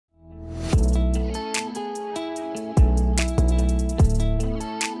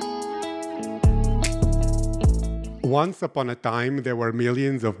Once upon a time, there were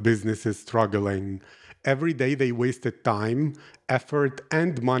millions of businesses struggling. Every day they wasted time, effort,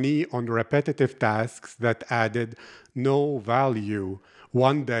 and money on repetitive tasks that added no value.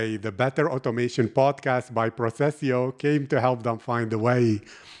 One day, the Better Automation podcast by PROCESIO came to help them find a way.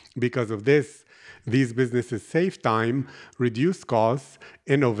 Because of this, these businesses save time, reduce costs,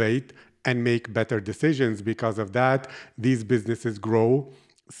 innovate, and make better decisions. Because of that, these businesses grow,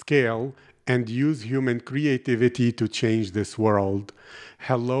 scale, and use human creativity to change this world.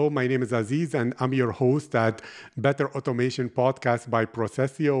 Hello, my name is Aziz, and I'm your host at Better Automation Podcast by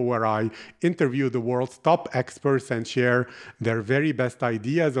PROCESIO, where I interview the world's top experts and share their very best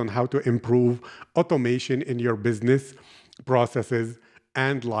ideas on how to improve automation in your business, processes,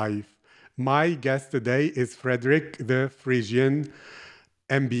 and life. My guest today is Fredrik the Frisian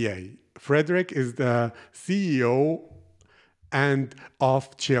MBA. Fredrik is the CEO and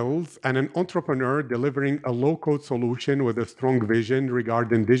of Chills, and an entrepreneur delivering a low-code solution with a strong vision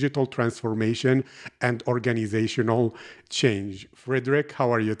regarding digital transformation and organizational change. Fredrik,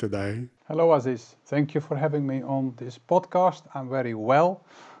 how are you today? Hello, Aziz. Thank you for having me on this podcast. I'm very well,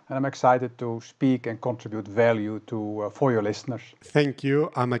 and I'm excited to speak and contribute value to for your listeners. Thank you.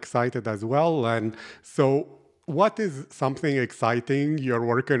 I'm excited as well. And so, what is something exciting you're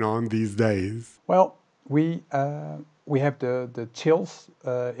working on these days? Well, we have the chills.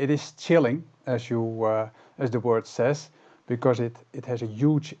 It is chilling, as the word says, because it has a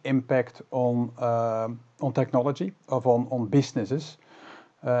huge impact on technology, on businesses,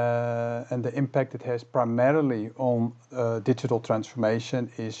 and the impact it has primarily on digital transformation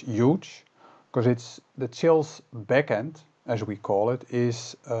is huge, because it's the chills backend, as we call it,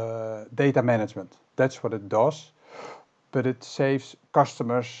 is data management. That's what it does. But it saves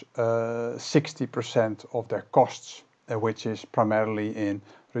customers 60% of their costs, which is primarily in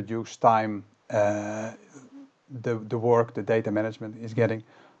reduced time. The work the data management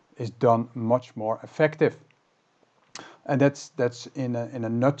is done much more effective. And that's in a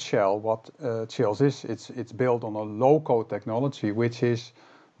nutshell what Chills is. It's built on a low-code technology, which is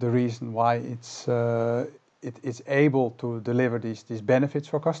the reason why it's able to deliver these benefits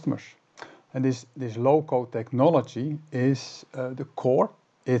for customers. And this low-code technology is the core.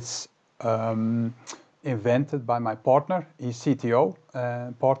 It's invented by my partner. He's CTO,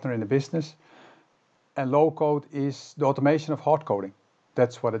 partner in the business. And low-code is the automation of hard coding.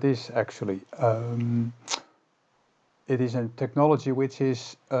 That's what it is, actually. It is a technology which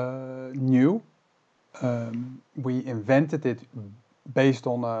is new. We invented it based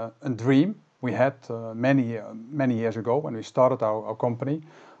on a dream we had many years ago when we started our company.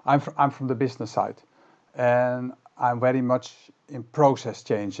 I'm from the business side, and I'm very much in process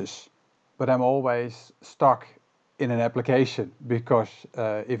changes, but I'm always stuck in an application because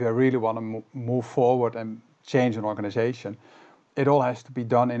if I really want to move forward and change an organization, it all has to be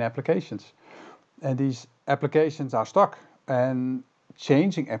done in applications. And these applications are stuck, and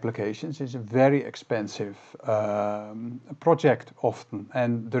changing applications is a very expensive project often,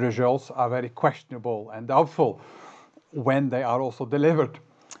 and the results are very questionable and doubtful when they are also delivered.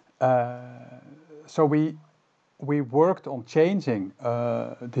 So we worked on changing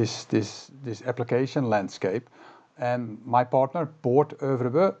this application landscape, and my partner, Boort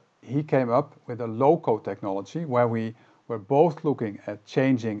Oeuvrebe, he came up with a low-code technology where we were both looking at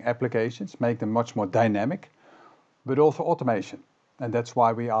changing applications, make them much more dynamic, but also automation. And that's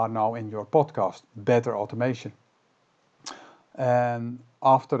why we are now in your podcast, Better Automation. And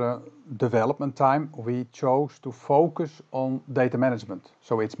after a development time, we chose to focus on data management.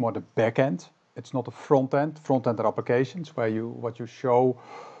 So it's more the back end. It's not the front end. Front end are applications where the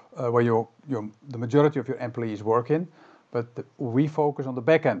majority of your employees work in. But we focus on the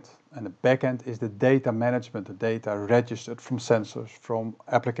back end. And the back end is the data management, the data registered from sensors, from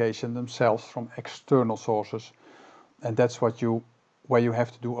applications themselves, from external sources. And that's where you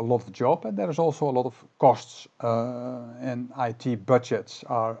have to do a lot of job, and there is also a lot of costs, and IT budgets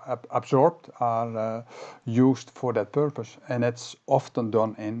are absorbed, are used for that purpose, and it's often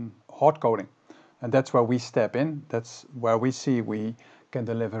done in hard coding, and that's where we step in. That's where we see we can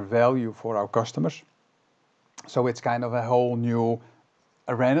deliver value for our customers. So it's kind of a whole new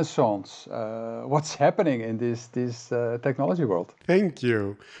renaissance. What's happening in this technology world? Thank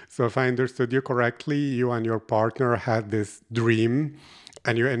you. So if I understood you correctly, you and your partner had this dream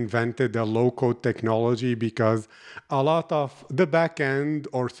and you invented a low-code technology because a lot of the back-end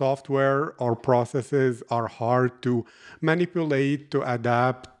or software or processes are hard to manipulate, to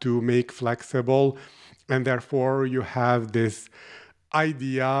adapt, to make flexible. And therefore you have this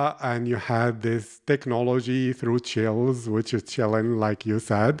idea and you had this technology through Chills, which is chilling, like you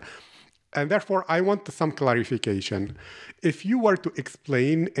said. And therefore, I want some clarification. If you were to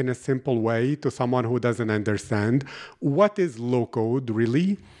explain in a simple way to someone who doesn't understand, what is low code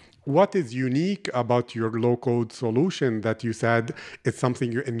really? What is unique about your low code solution that you said it's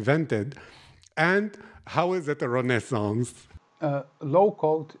something you invented? And how is it a renaissance? Low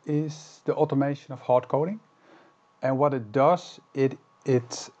code is the automation of hard coding. And what it does, you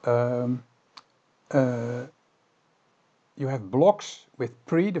have blocks with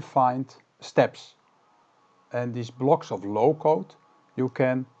predefined steps. And these blocks of low code, you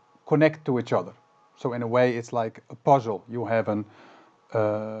can connect to each other. So in a way, it's like a puzzle. You have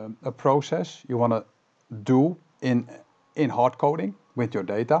a process you want to do in hard coding with your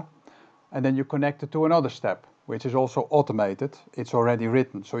data, and then you connect it to another step, which is also automated. It's already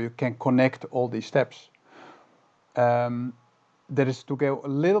written, so you can connect all these steps. There is, to go a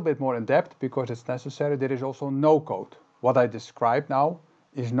little bit more in depth, because it's necessary, there is also no code. What I described now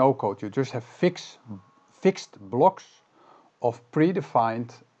is no code. You just have fixed blocks of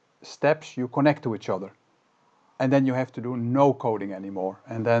predefined steps you connect to each other. And then you have to do no coding anymore.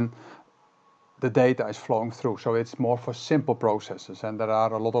 And then the data is flowing through. So it's more for simple processes. And there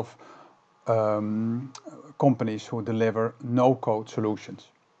are a lot of companies who deliver no code solutions.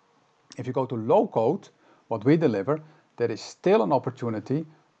 If you go to low code, what we deliver, there is still an opportunity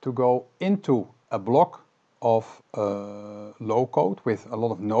to go into a block of low code with a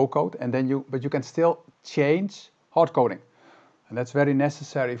lot of no code, and then but you can still change hard coding. And that's very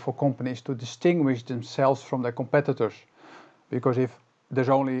necessary for companies to distinguish themselves from their competitors. Because if there's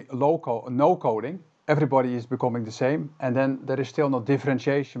only no coding, everybody is becoming the same, and then there is still no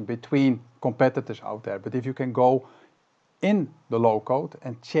differentiation between competitors out there. But if you can go in the low code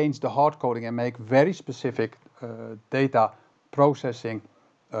and change the hard coding and make very specific data processing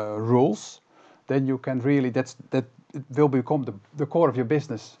rules, then you can really, that it will become the core of your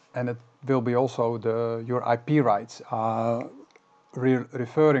business, and it will be also your IP rights.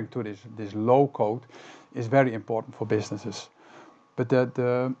 Referring to this low code is very important for businesses. But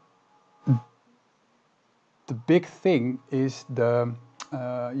the big thing is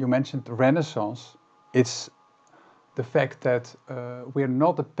you mentioned Renaissance. It's the fact that we're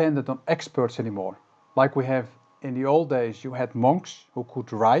not dependent on experts anymore. Like we have in the old days, you had monks who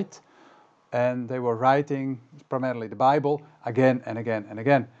could write, and they were writing primarily the Bible again and again and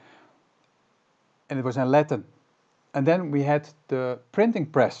again. And it was in Latin. And then we had the printing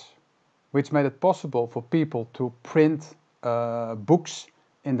press, which made it possible for people to print books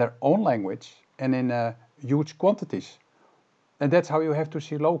in their own language and in huge quantities. And that's how you have to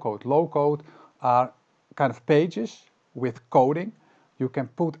see low code. Low code are kind of pages with coding you can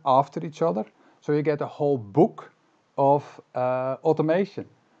put after each other, so you get a whole book of automation.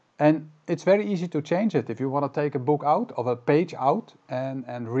 And it's very easy to change it. If you want to take a book out, of a page out,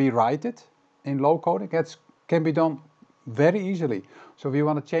 and rewrite it in low coding, it can be done very easily. So if you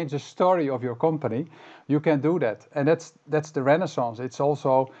want to change the story of your company, you can do that. And that's the Renaissance. It's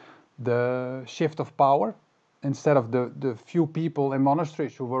also the shift of power. Instead of the few people in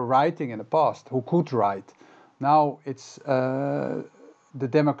monasteries who were writing in the past, who could write, now it's the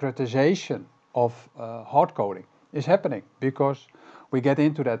democratization of hard coding is happening, because we get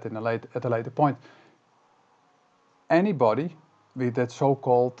into that at a later point. Anybody with that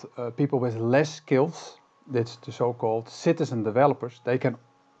so-called people with less skills, that's the so-called citizen developers, they can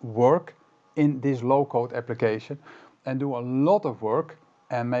work in this low-code application and do a lot of work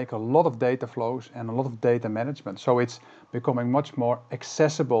and make a lot of data flows and a lot of data management. So it's becoming much more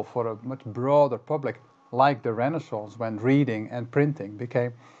accessible for a much broader public, like the Renaissance, when reading and printing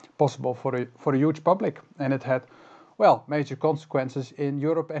became possible for a huge public. And it had, well, major consequences in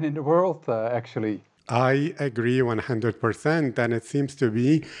Europe and in the world, actually. I agree 100%. And it seems to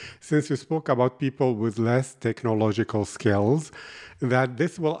be, since you spoke about people with less technological skills, that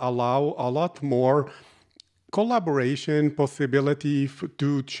this will allow a lot more collaboration, possibility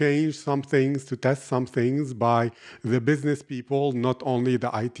to change some things, to test some things by the business people, not only the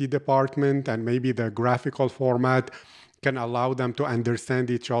IT department, and maybe the graphical format can allow them to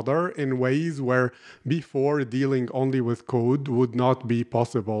understand each other in ways where before dealing only with code would not be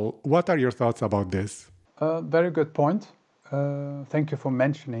possible. What are your thoughts about this? Very good point. Thank you for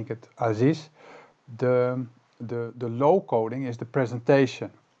mentioning it, Aziz. The low coding is the presentation.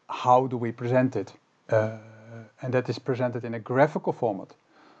 How do we present it? And that is presented in a graphical format.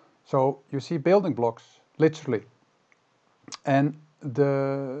 So you see building blocks, literally. And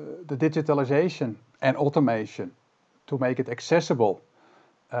the digitalization and automation to make it accessible,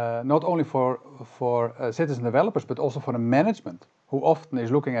 not only for citizen developers, but also for the management, who often is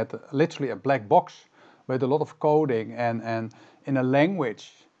looking at literally a black box with a lot of coding and in a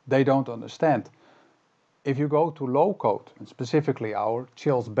language they don't understand. If you go to low code, and specifically our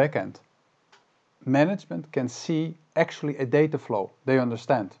Chill's backend, management can see actually a data flow. They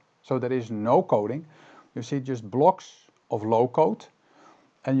understand. So there is no coding. You see just blocks of low code,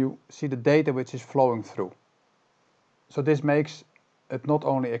 and you see the data which is flowing through. So this makes it not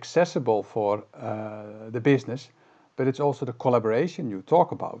only accessible for the business, but it's also the collaboration you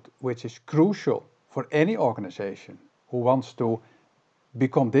talk about, which is crucial for any organization who wants to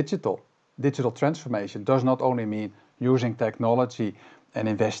become digital. Digital transformation does not only mean using technology and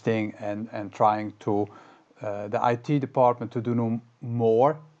investing and trying to the IT department to do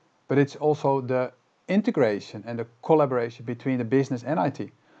more, but it's also the integration and the collaboration between the business and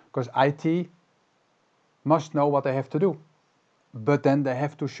IT. Because IT must know what they have to do, but then they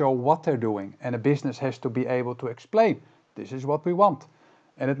have to show what they're doing, and a business has to be able to explain, this is what we want.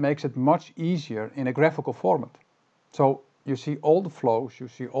 And it makes it much easier in a graphical format. So you see all the flows, you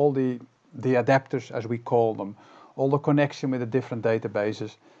see all the adapters, as we call them, all the connection with the different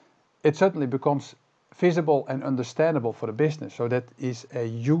databases. It certainly becomes visible and understandable for the business. So that is a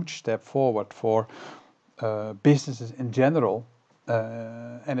huge step forward for businesses in general,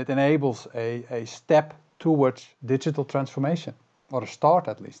 and it enables a step towards digital transformation, or a start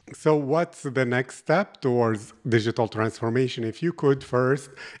at least. So what's the next step towards digital transformation? If you could first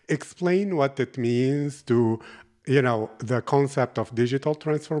explain what it means to, the concept of digital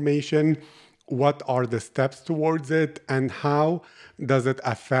transformation, what are the steps towards it, and how does it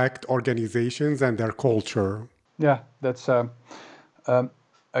affect organizations and their culture? Yeah, that's a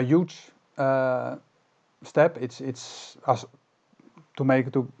huge step. It's us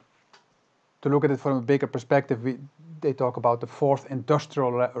to look at it from a bigger perspective. They talk about the fourth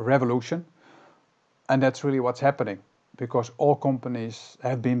industrial revolution, and that's really what's happening, because all companies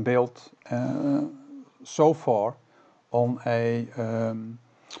have been built so far on a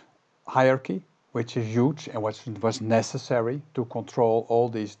hierarchy, which is huge and was necessary to control all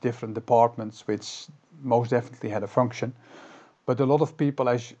these different departments, which most definitely had a function. But a lot of people,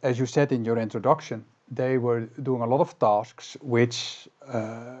 as you said in your introduction, they were doing a lot of tasks which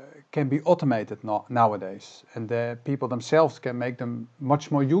can be automated nowadays, and the people themselves can make them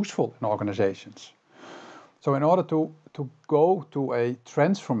much more useful in organizations. So in order to go to a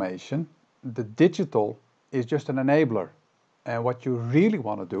transformation, the digital is just an enabler. And what you really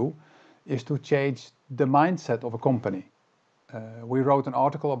want to do is to change the mindset of a company. We wrote an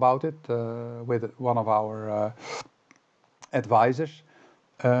article about it with one of our advisors.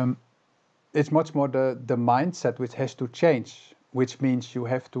 It's much more the mindset which has to change, which means you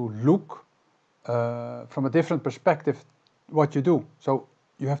have to look from a different perspective what you do. So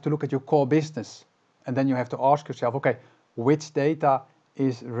you have to look at your core business, and then you have to ask yourself, okay, which data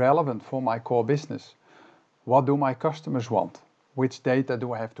is relevant for my core business? What do my customers want? Which data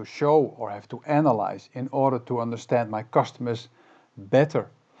do I have to show or have to analyze in order to understand my customers better?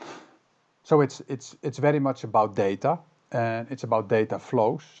 So it's very much about data, and it's about data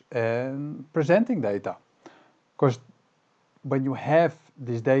flows and presenting data. Because when you have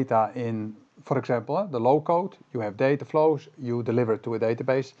this data in, for example, the low code, you have data flows, you deliver it to a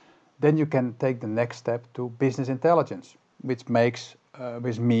database, then you can take the next step to business intelligence, which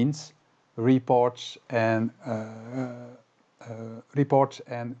means reports and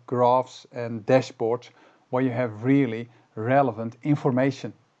graphs and dashboards where you have really relevant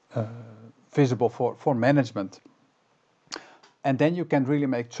information visible for management. And then you can really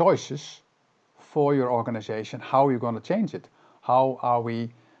make choices for your organization, how you're going to change it. How are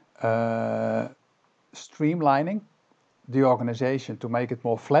we streamlining the organization to make it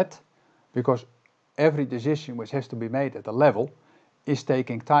more flat? Because every decision which has to be made at a level is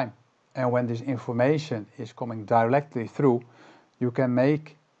taking time. And when this information is coming directly through, you can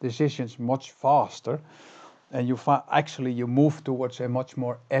make decisions much faster, and you move towards a much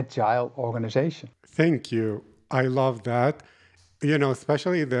more agile organization. Thank you. I love that.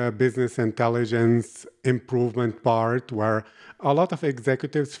 Especially the business intelligence improvement part, where a lot of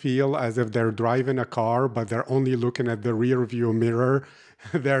executives feel as if they're driving a car, but they're only looking at the rear view mirror.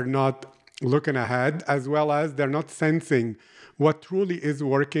 They're not looking ahead, as well as they're not sensing what truly is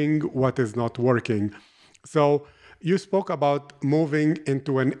working, what is not working. So you spoke about moving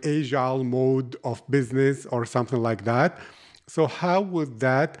into an agile mode of business or something like that. So how would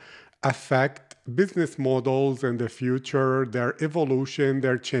that affect business models in the future, their evolution,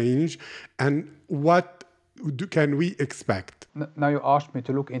 their change, and what can we expect? Now you asked me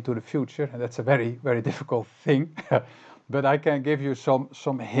to look into the future, and that's a very, very difficult thing. But I can give you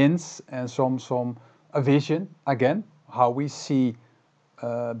some hints and a vision, again, how we see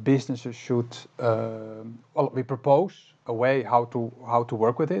businesses should, well, we propose a way how to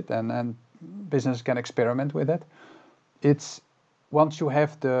work with it, and business can experiment with it. It's once you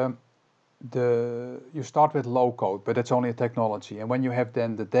have you start with low code, but it's only a technology, and when you have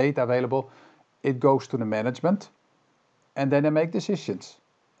then the data available, it goes to the management, and then they make decisions,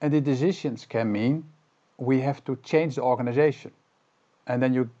 and the decisions can mean we have to change the organization, and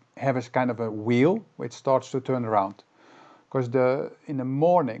then you have a kind of a wheel which starts to turn around, because in the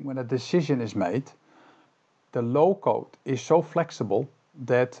morning when a decision is made, the low code is so flexible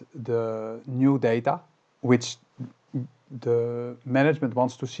that the new data, which the management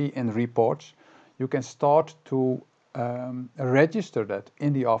wants to see in reports, you can start to register that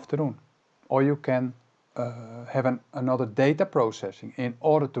in the afternoon, or you can have another data processing in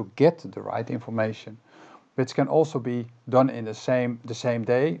order to get the right information, which can also be done in the same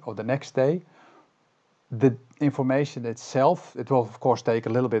day or the next day. The information itself, it will of course take a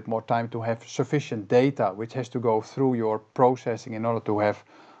little bit more time to have sufficient data, which has to go through your processing in order to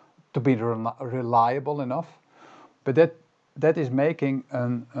be reliable enough. But that is making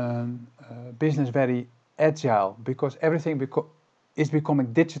a business very agile, because everything is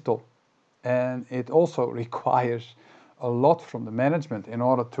becoming digital, and it also requires a lot from the management in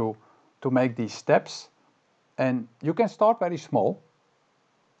order to make these steps. And you can start very small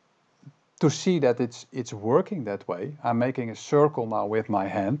to see that it's working that way. I'm making a circle now with my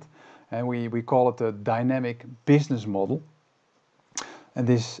hand, and we call it a dynamic business model. And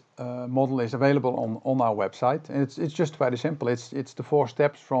this model is available on our website. And it's just very simple. It's the 4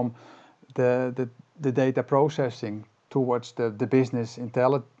 steps from the data processing towards the business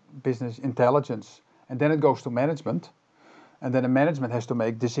intelligence, and then it goes to management. And then the management has to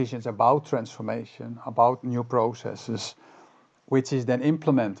make decisions about transformation, about new processes, which is then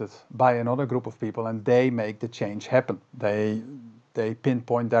implemented by another group of people, and they make the change happen. They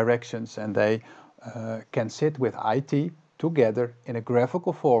pinpoint directions, and they can sit with IT together in a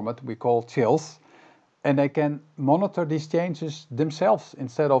graphical format we call chills, and they can monitor these changes themselves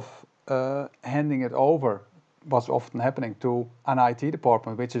instead of handing it over, what's often happening, to an IT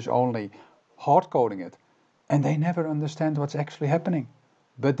department which is only hard coding it, and they never understand what's actually happening.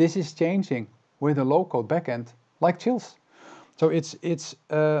 But this is changing with a low-code backend like chills. So it's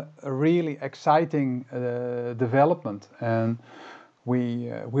a really exciting development, and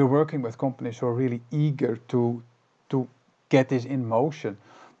we're working with companies who are really eager to get this in motion.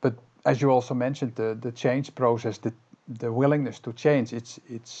 But as you also mentioned, the change process, the willingness to change,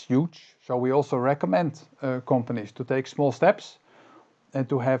 it's huge. So we also recommend companies to take small steps and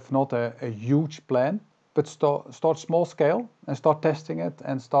to have not a huge plan, but start small scale and start testing it,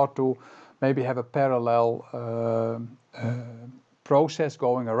 and start to maybe have a parallel process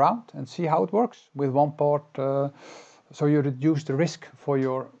going around and see how it works with one part, so you reduce the risk for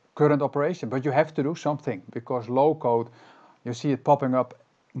your current operation. But you have to do something, because low code, you see it popping up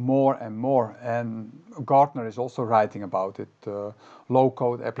more and more, and Gartner is also writing about it, low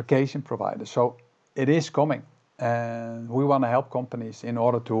code application providers. So it is coming, and we want to help companies in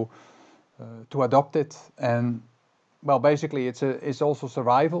order to adopt it. And well, basically it's also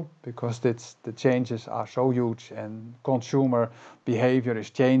survival, because the changes are so huge, and consumer behavior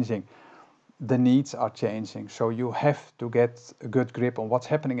is changing, the needs are changing, so you have to get a good grip on what's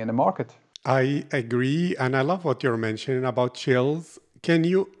happening in the market. I agree, and I love what you're mentioning about chills. Can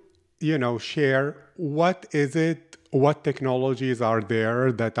you share what is it, what technologies are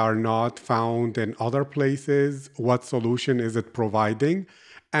there that are not found in other places? What solution is it providing?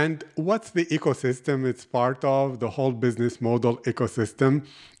 And what's the ecosystem it's part of, the whole business model ecosystem,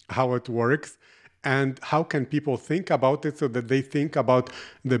 how it works, and how can people think about it so that they think about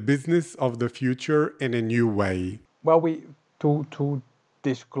the business of the future in a new way? Well, to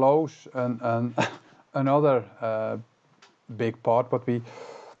disclose another big part,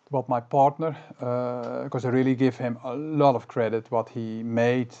 what my partner, because I really give him a lot of credit, what he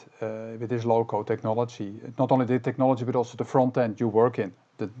made with his low-code technology. Not only the technology, but also the front end you work in,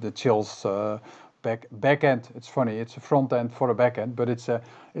 the chills back end. It's funny, it's a front end for a back end, but it's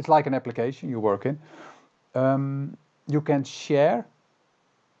like an application you work in. You can share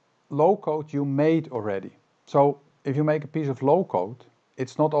low code you made already. So if you make a piece of low code,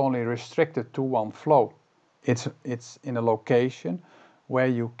 it's not only restricted to one flow, it's in a location where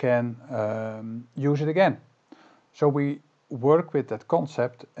you can use it again. So we work with that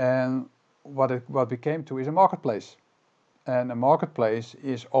concept, and what we came to is a marketplace. And a marketplace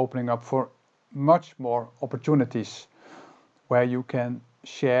is opening up for much more opportunities, where you can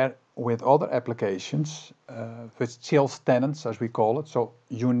share with other applications, with chills tenants, as we call it, so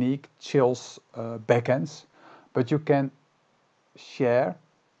unique chills backends. But you can share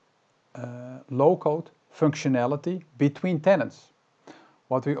low-code functionality between tenants.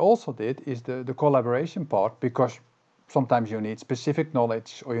 What we also did is the collaboration part, because sometimes you need specific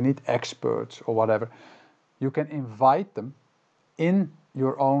knowledge or you need experts or whatever. You can invite them in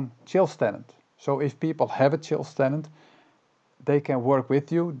your own Chills tenant. So if people have a Chills tenant, they can work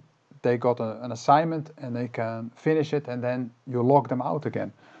with you. They got an assignment and they can finish it, and then you log them out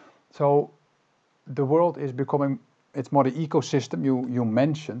again. So the world is becoming, it's more the ecosystem you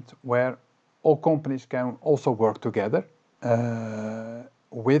mentioned, where all companies can also work together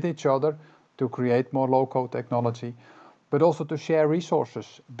with each other to create more low-code technology, but also to share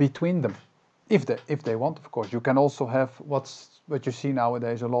resources between them, if they want, of course. You can also have what you see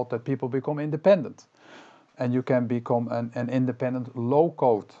nowadays a lot, that people become independent, and you can become an independent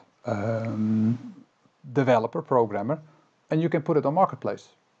low-code developer, programmer, and you can put it on marketplace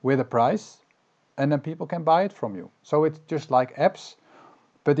with a price, and then people can buy it from you. So it's just like apps,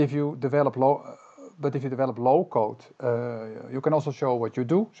 but if you develop low code, you can also show what you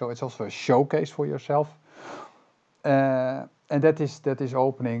do. So it's also a showcase for yourself, and that is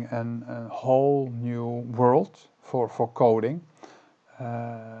opening a whole new world for coding,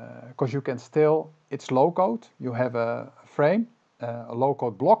 because you can still, it's low code. You have a frame, a low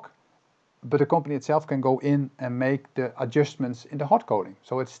code block, but the company itself can go in and make the adjustments in the hard coding.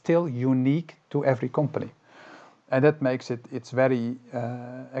 So it's still unique to every company. And that makes it's very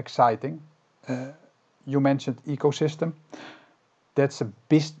exciting. You mentioned ecosystem. That's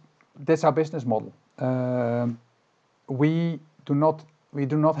our business model. We do not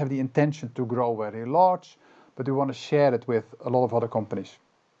have the intention to grow very large, but we want to share it with a lot of other companies.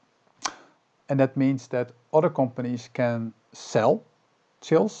 And that means that other companies can sell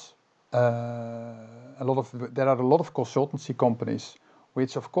Chills. There are a lot of consultancy companies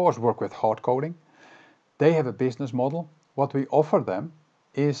which of course work with hard coding. They have a business model. What we offer them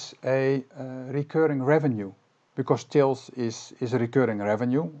is a recurring revenue, because Chills is a recurring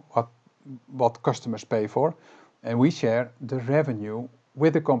revenue, what customers pay for, and we share the revenue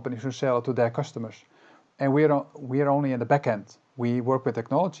with the companies who sell it to their customers. And we are only in the back end. We work with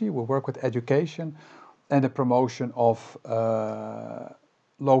technology, we work with education, and the promotion of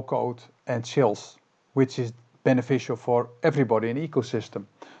low code and Chills, which is beneficial for everybody in the ecosystem.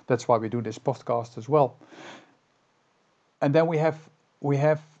 That's why we do this podcast as well. And then we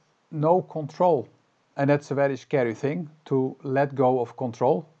have no control, and that's a very scary thing, to let go of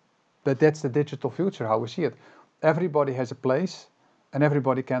control. But that's the digital future, how we see it. Everybody has a place, and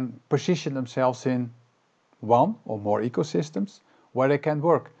everybody can position themselves in one or more ecosystems where they can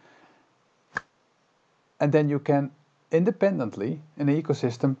work. And then you can independently in the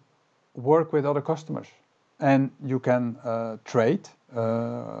ecosystem work with other customers, and you can trade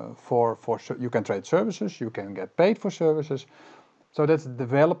you can trade services, you can get paid for services. So that's the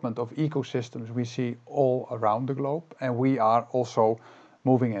development of ecosystems we see all around the globe, and we are also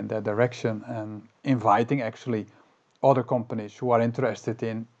moving in that direction and inviting actually other companies who are interested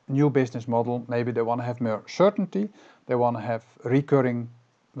in new business model. Maybe they want to have more certainty, they want to have recurring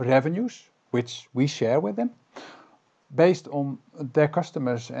revenues, which we share with them, based on their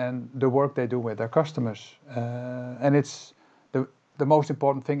customers and the work they do with their customers. And it's the most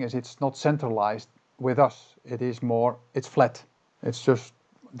important thing is it's not centralized with us. It's flat. It's just,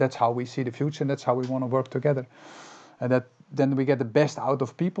 that's how we see the future, and that's how we want to work together. And then we get the best out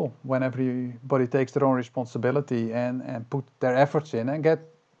of people when everybody takes their own responsibility and put their efforts in and get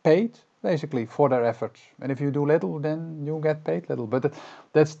paid basically for their efforts. And if you do little, then you get paid little. But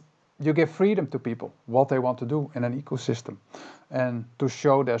you give freedom to people, what they want to do in an ecosystem, and to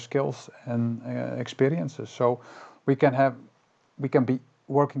show their skills and experiences. So we can be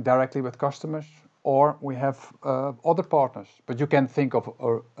working directly with customers, or we have other partners. But you can think of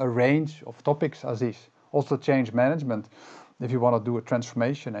a range of topics as these. Also change management. If you want to do a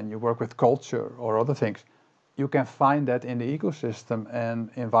transformation and you work with culture or other things, you can find that in the ecosystem and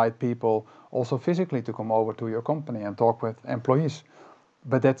invite people also physically to come over to your company and talk with employees.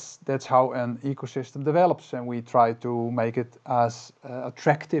 But that's how an ecosystem develops, and we try to make it as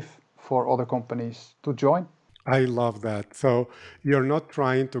attractive for other companies to join. I love that. So you're not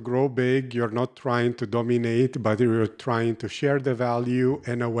trying to grow big, you're not trying to dominate, but you're trying to share the value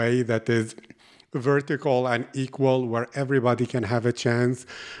in a way that is vertical and equal, where everybody can have a chance,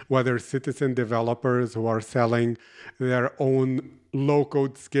 whether citizen developers who are selling their own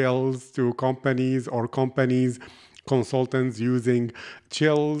low-code skills to companies, or companies, consultants using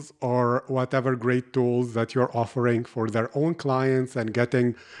Chills or whatever great tools that you're offering for their own clients and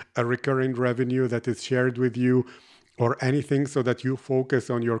getting a recurring revenue that is shared with you, or anything, so that you focus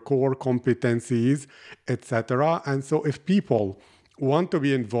on your core competencies, etc. And so if people want to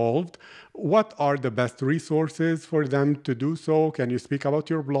be involved, what are the best resources for them to do so? Can you speak about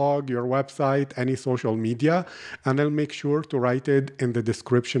your blog, your website, any social media? And I'll make sure to write it in the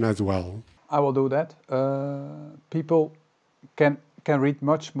description as well. I will do that. People can read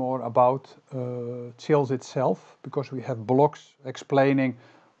much more about Chills itself, because we have blogs explaining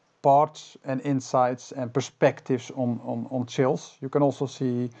parts and insights and perspectives on Chills. You can also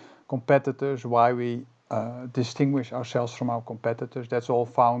see competitors, why we distinguish ourselves from our competitors. That's all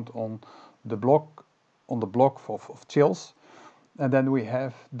found on the blog of Chills. And then we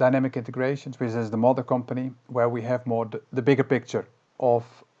have Dynamic Integrations, which is the mother company, where we have more the bigger picture of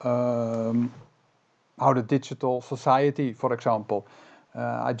how the digital society, for example.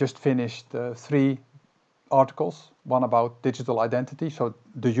 I just finished 3 articles, one about digital identity, so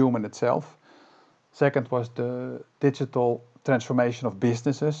the human itself. Second was the digital transformation of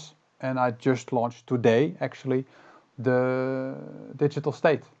businesses. And I just launched today, actually, the digital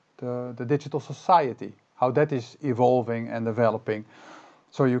state, the digital society, how that is evolving and developing.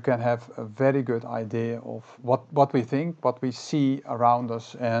 So you can have a very good idea of what we think, what we see around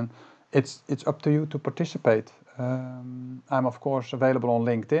us, and it's up to you to participate. I'm of course available on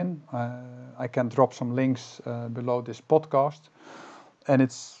LinkedIn. I can drop some links below this podcast, and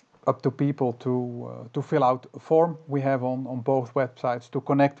it's up to people to fill out a form we have on both websites to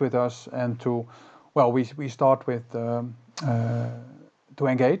connect with us and to, well, we start with to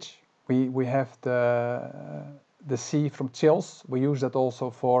engage. We have the C from Chills. We use that also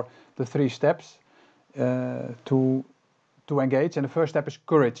for the 3 steps to engage. And the first step is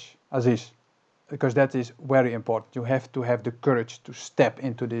courage, Aziz, because that is very important. You have to have the courage to step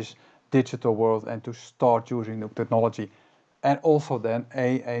into this digital world and to start using new technology. And also then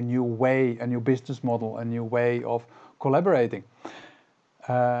a new way, a new business model, a new way of collaborating.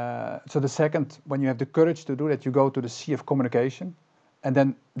 So the second, when you have the courage to do that, you go to the C of communication. And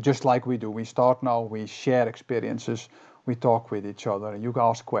then just like we do, we start now, we share experiences, we talk with each other, you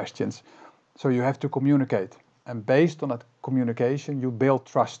ask questions. So you have to communicate. And based on that communication, you build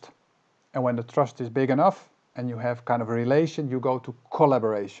trust. And when the trust is big enough and you have kind of a relation, you go to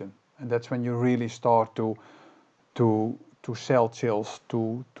collaboration. And that's when you really start to sell Chills,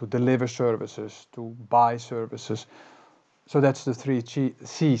 to deliver services, to buy services. So that's the 3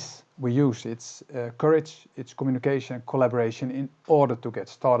 C's we use. It's courage, it's communication, and collaboration in order to get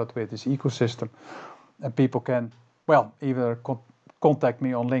started with this ecosystem. And people can, well, either contact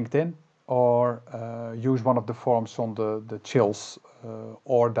me on LinkedIn or use one of the forms on the Chills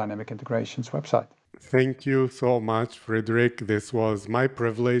or Dynamic Integrations website. Thank you so much, Fredrik. This was my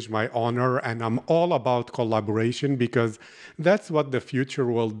privilege, my honor, and I'm all about collaboration because that's what the future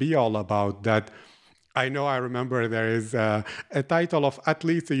will be all about. That I know, I remember there is a title of at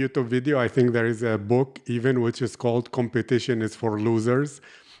least a YouTube video. I think there is a book even which is called Competition is for Losers,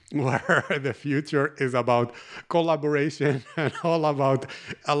 where the future is about collaboration and all about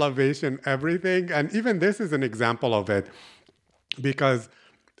elevation, everything. And even this is an example of it because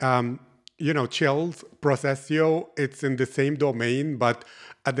Chills, PROCESIO, it's in the same domain, but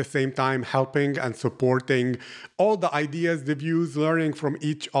at the same time helping and supporting all the ideas, the views, learning from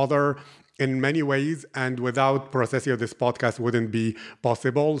each other in many ways. And without PROCESIO, this podcast wouldn't be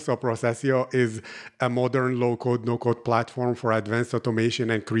possible. So PROCESIO is a modern low-code, no-code platform for advanced automation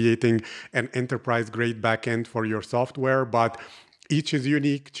and creating an enterprise-grade backend for your software. But each is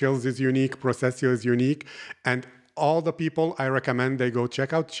unique. Chills is unique. PROCESIO is unique. And all the people, I recommend they go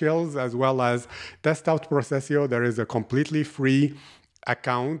check out Chills as well as test out PROCESIO. There is a completely free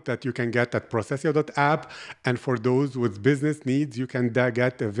account that you can get at procesio.app. And for those with business needs, you can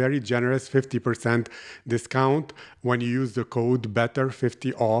get a very generous 50% discount when you use the code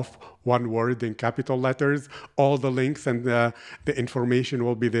BETTER50 off, one word in capital letters. All the links and the information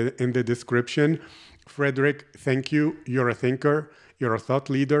will be in the description. Fredrik, thank you. You're a thinker. You're a thought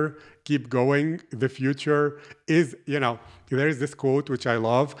leader. Keep going. The future is, there is this quote which I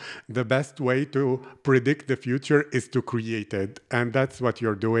love. The best way to predict the future is to create it. And that's what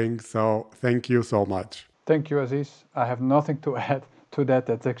you're doing. So thank you so much. Thank you, Aziz. I have nothing to add to that.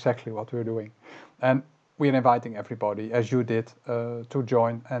 That's exactly what we're doing. And we're inviting everybody, as you did, to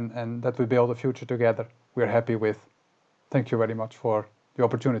join and that we build a future together. We're happy with. Thank you very much for the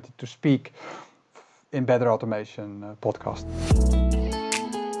opportunity to speak in Better Automation podcast.